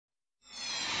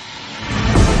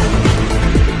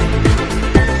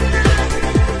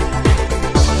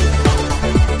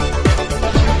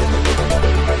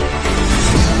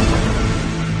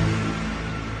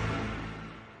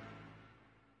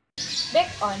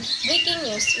breaking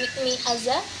news with me,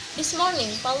 Azza. This morning,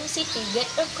 Palu City got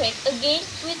earthquake again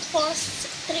with force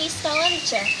 3 star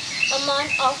Richter.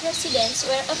 Amount of residents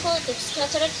were evacuated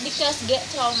scattered because get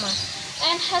trauma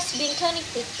and has been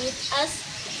connected with us.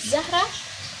 Zahra,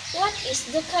 what is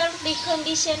the current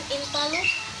condition in Palu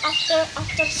after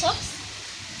aftershocks?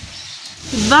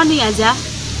 Good morning, Azza.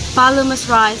 Palu must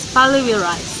rise, Palu will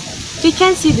rise. We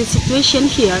can see the situation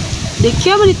here. The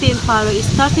community in Palu is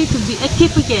starting to be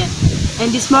active again,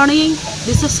 and this morning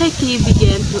the society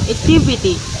began to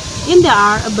activity. And there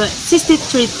are about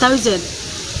 63,000.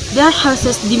 Their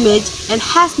houses damaged and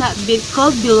has not been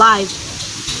called be live.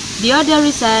 The other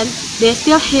reason they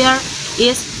still here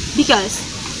is because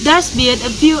there's been a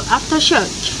few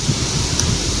aftershocks,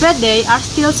 but they are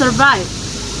still survived.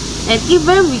 And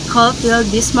even we called till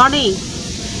this morning,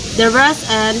 there was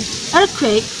an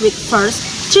earthquake with force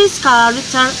 3 scalar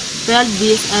Richter, where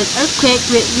this an earthquake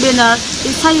with minor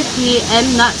intensity and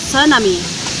not tsunami.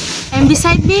 And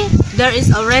beside me, there is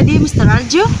already Mr.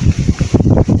 Raju.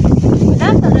 Good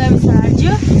afternoon, Mr.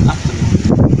 Raju.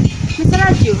 Mr.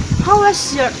 Raju, how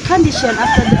was your condition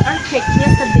after the earthquake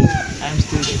yesterday? I'm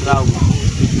still trauma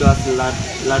because a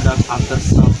lot of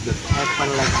aftershock that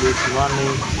happened like this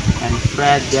morning, and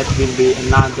afraid that will be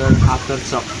another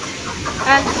aftershock.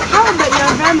 And how about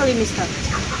your family, Mister?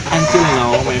 Until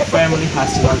now, my family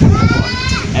has not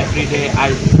responded. Every day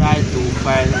I try to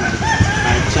find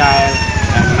my child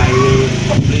and my way.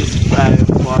 Please pray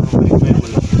for my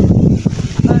family.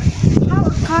 But how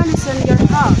condition your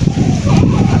house?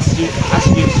 As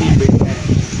you see before,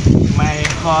 my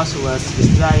house was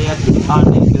destroyed with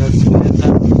only the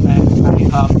skeleton, and I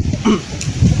hope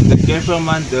the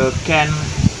government can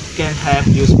have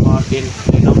used more in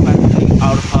renovating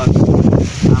our house.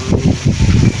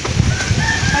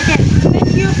 Okay, thank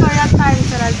you for your time,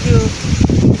 Mr. Raju.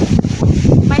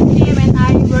 My team and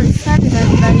I were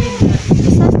saddened by the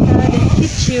disaster that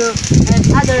hit you and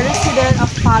other residents of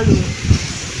Palu.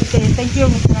 Okay, thank you,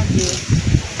 Mr. Raju.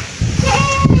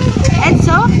 And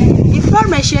so,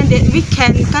 information that we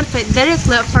can convey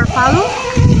directly for Palu.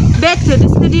 Back to the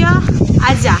studio,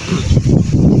 Azza.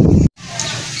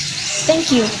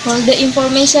 Thank you for the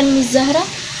information, Ms. Zahra.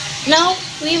 Now,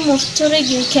 we move to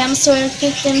review camps where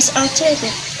victims are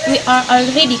treated. We are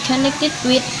already connected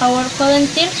with our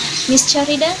volunteer, Ms.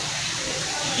 Charida.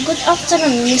 Good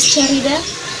afternoon, Ms. Charida.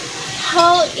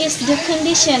 How is the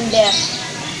condition there?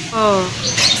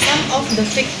 Some of the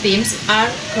victims are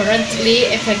currently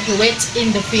evacuated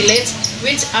in the village,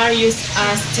 which are used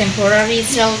as temporary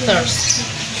shelters.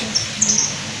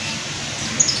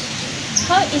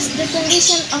 How is the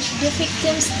condition of the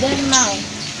victims there now?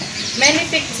 Many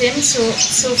victims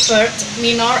suffered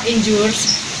minor injuries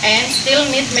and still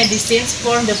need medicines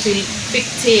for the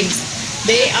victims.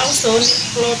 They also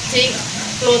need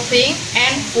clothing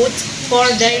and food for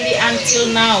daily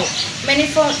until now. Many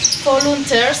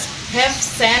volunteers have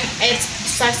sent aid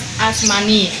such as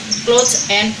money,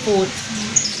 clothes, and food.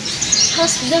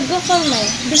 Has the government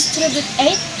distributed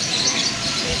aid?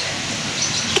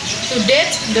 To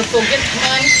date, the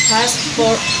government has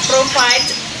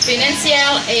provided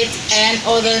financial aid and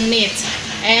other needs,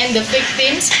 and the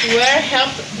victims were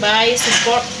helped by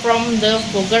support from the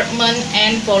government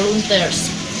and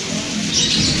volunteers.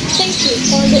 Thank you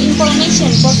for the information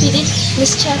provided,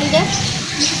 Ms. Charida.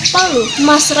 Palu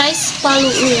must rise, Palu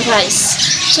will rise.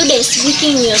 Today's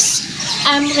breaking news.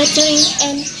 I'm returning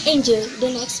and enjoy the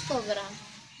next program.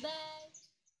 Bye.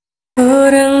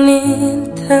 Orang ingin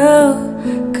tahu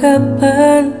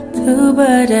kapan tuh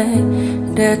badai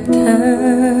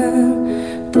datang.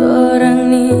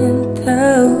 Orang ingin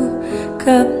tahu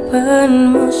kapan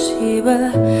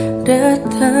musibah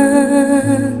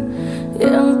datang.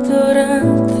 Yang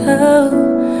orang tahu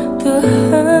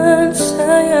Tuhan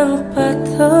sayang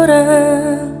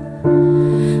patorang.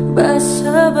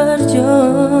 Basa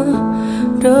berdoa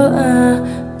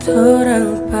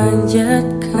torang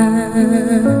panjatkan.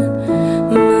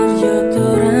 Merjot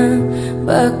orang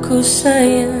baku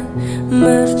sayang,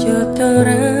 merjot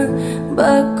orang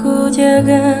baku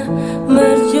jaga,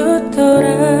 merjot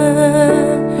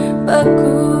orang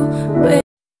baku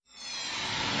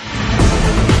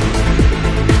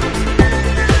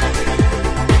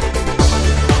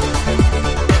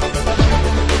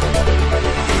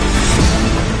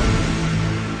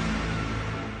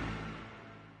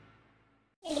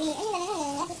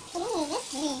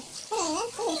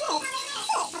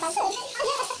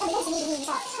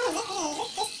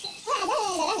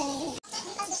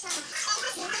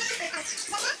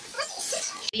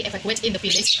evacuated in the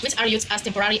village, which are used as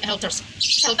temporary shelters.